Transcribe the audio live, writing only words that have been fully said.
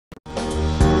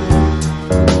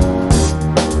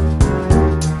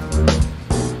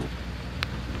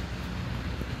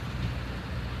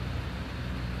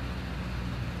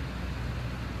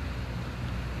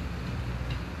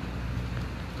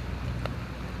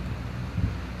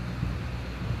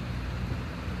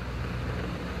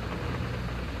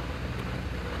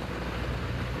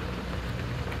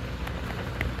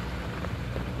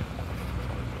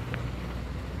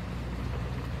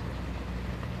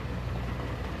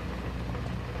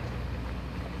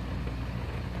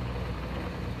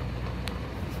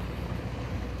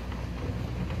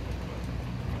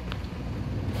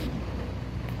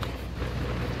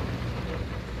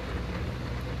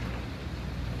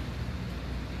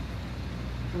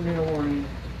Tornado warning.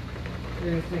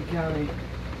 Livingston County.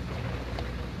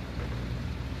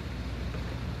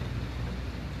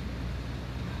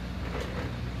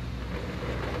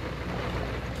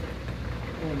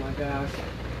 Oh my gosh.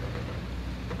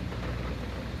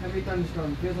 Heavy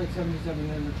thunderstorm. Feels like 77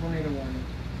 and a tornado warning.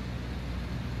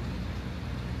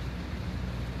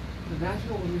 The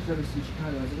National Weather Service in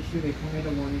Chicago has issued a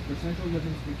tornado warning for central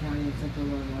Livingston County and central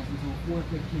Illinois until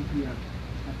 4:15 p.m.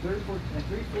 At 3:44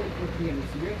 p.m., a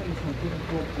severe thunderstorm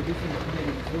capable of producing a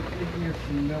tornado is located near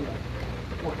Chinoa,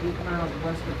 or 8 miles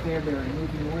west of Fairbury,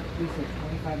 moving northeast at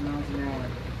 25 miles an hour.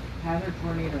 Hazard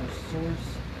tornado source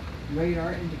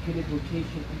radar indicated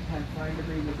rotation. Impact flying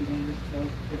debris will be damaged to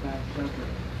provide shelter.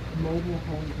 Mobile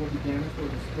homes will be damaged or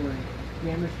destroyed.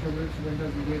 Damage to roofs,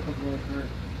 windows, and vehicles will occur.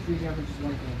 Tree damage is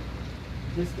likely.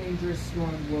 This dangerous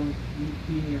storm will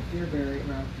be near Fairbury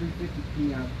around 3:50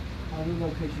 p.m. Other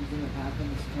locations in the path of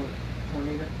this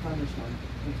tornado thunderstorm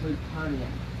include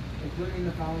Pontiac, including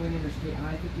the following interstate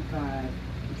I-55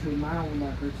 between mile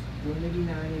markers 189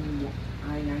 and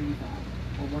I-95,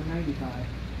 or 195,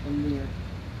 and near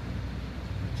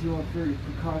 203.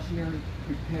 Precautionary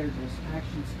preparedness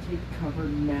actions: take cover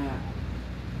now.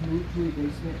 Move to a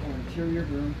basement or interior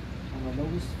room on the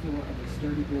lowest floor of a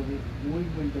sturdy building. Avoid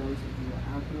windows if you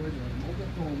are outdoors or a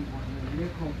mobile home or in a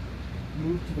vehicle.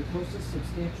 Move to the closest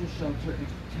substantial shelter and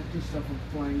protect yourself from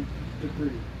flying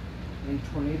debris. And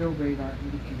tornado radar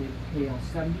indicated hail,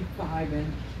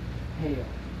 75-inch hail.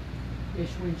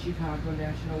 Issuing Chicago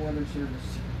National Weather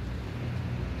Service.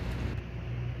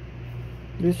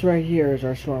 This right here is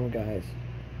our storm, guys.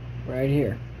 Right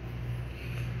here.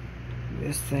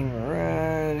 This thing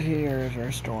right here is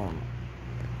our storm.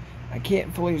 I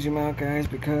can't fully zoom out, guys,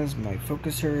 because my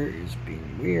focuser is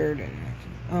being weird and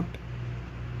acting up.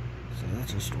 So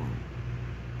that's a storm.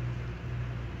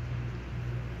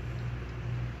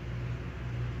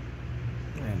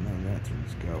 And then that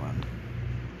thing's going.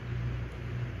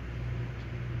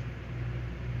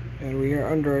 And we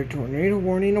are under a tornado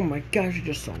warning. Oh my gosh, I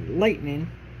just saw lightning.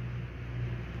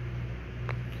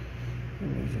 Let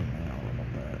me zoom in a little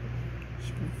bit.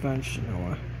 Let's prevent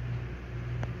Chinoa.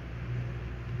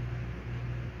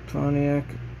 Pontiac.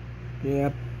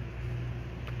 Yep.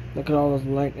 Look at all this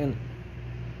lightning.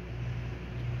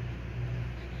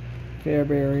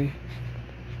 Fairbury.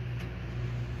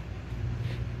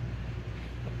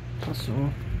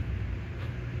 Hustle.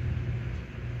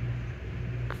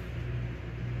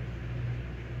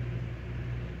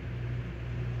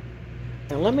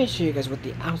 Now let me show you guys what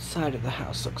the outside of the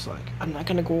house looks like. I'm not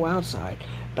gonna go outside,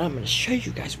 but I'm gonna show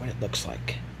you guys what it looks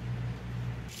like.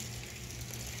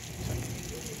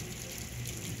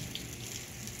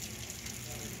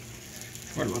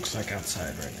 What it looks like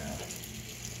outside right now.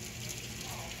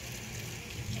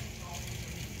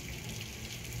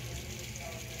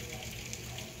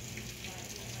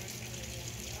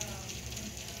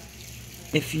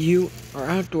 If you are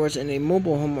outdoors in a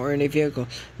mobile home or in a vehicle,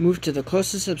 move to the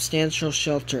closest substantial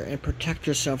shelter and protect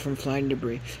yourself from flying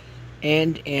debris.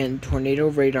 And tornado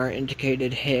radar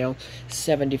indicated hail,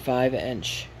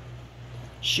 75-inch.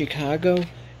 Chicago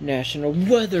National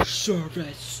Weather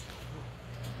Service.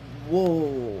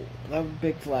 Whoa, that was a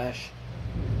big flash.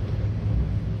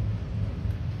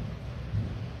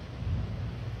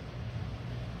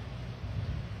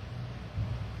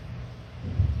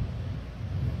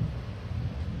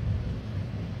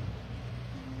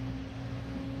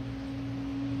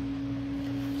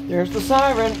 There's the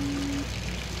siren.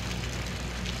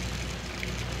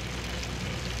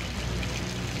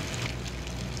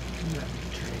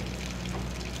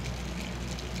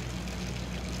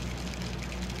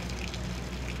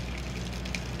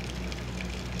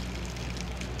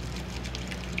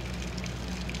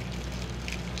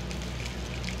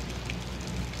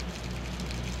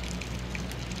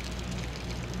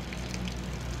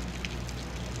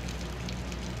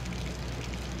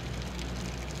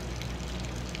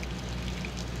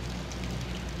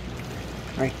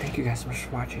 Alright, thank you guys so much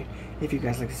for watching. If you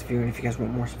guys like this video and if you guys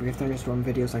want more severe thunderstorm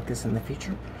videos like this in the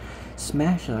future,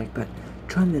 smash the like button,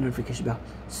 turn the notification bell,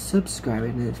 subscribe,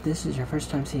 and if this is your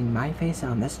first time seeing my face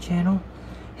on this channel,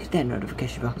 hit that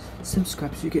notification bell,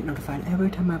 subscribe so you get notified every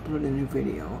time I upload a new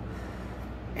video,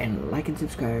 and like and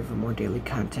subscribe for more daily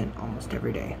content almost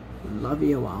every day. Love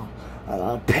you all.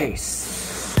 Peace.